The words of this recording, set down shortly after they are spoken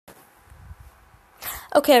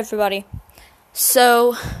Okay, everybody.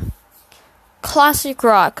 So, classic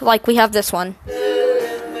rock, like we have this one.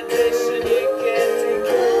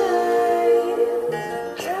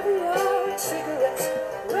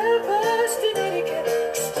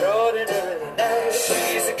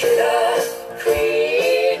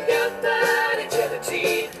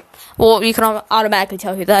 Well, you can automatically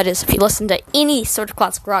tell who that is if you listen to any sort of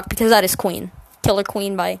classic rock, because that is Queen. Killer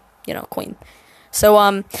Queen by, Queen.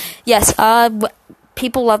 So, yes,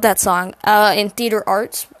 people love that song. In theater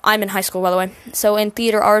arts, I'm in high school, by the way. So in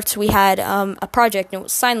theater arts, we had a project, and it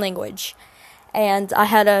was sign language. And I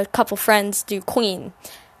had a couple friends do Queen.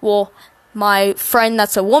 Well, my friend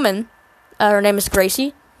that's a woman, her name is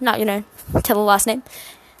Gracie. Not, tell the last name.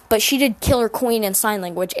 But she did Killer Queen in sign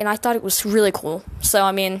language, and I thought it was really cool.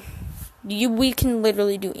 So, we can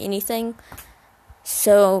literally do anything.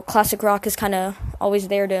 So classic rock is kind of always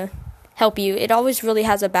there to help you. It always really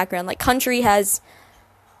has a background. Like country has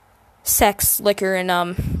sex, liquor,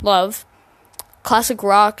 and love. Classic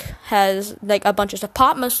rock has like a bunch of stuff.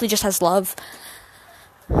 Pop mostly just has love.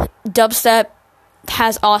 Dubstep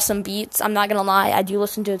has awesome beats. I'm not gonna lie, I do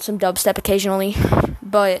listen to some dubstep occasionally,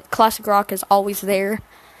 but classic rock is always there,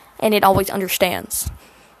 and it always understands.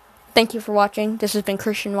 Thank you for watching. This has been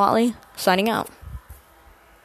Christian Watley, signing out.